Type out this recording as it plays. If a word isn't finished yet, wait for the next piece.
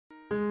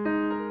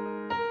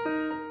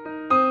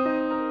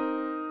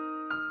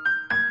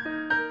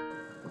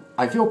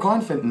I feel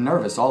confident and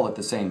nervous all at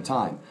the same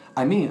time.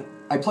 I mean,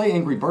 I play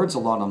Angry Birds a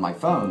lot on my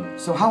phone,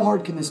 so how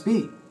hard can this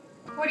be?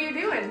 What are you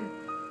doing?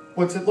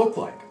 What's it look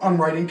like? I'm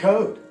writing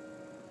code.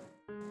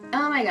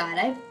 Oh my god,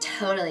 I've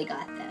totally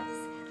got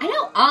this. I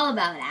know all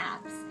about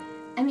apps.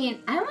 I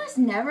mean, I almost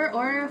never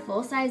order a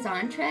full-size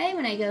entree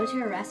when I go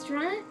to a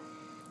restaurant.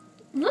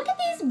 Look at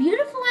these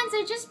beautiful ones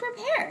I just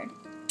prepared.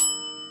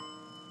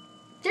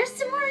 There's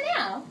some more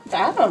now.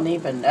 I don't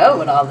even know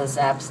what all this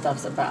app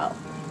stuff's about.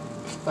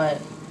 But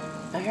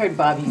I heard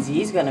Bobby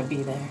Z's gonna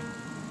be there.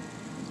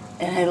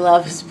 And I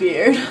love his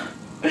beard.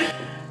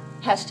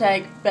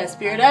 Hashtag best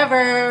beard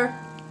ever.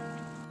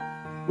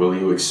 Will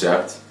you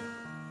accept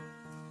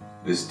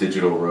this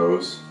digital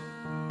rose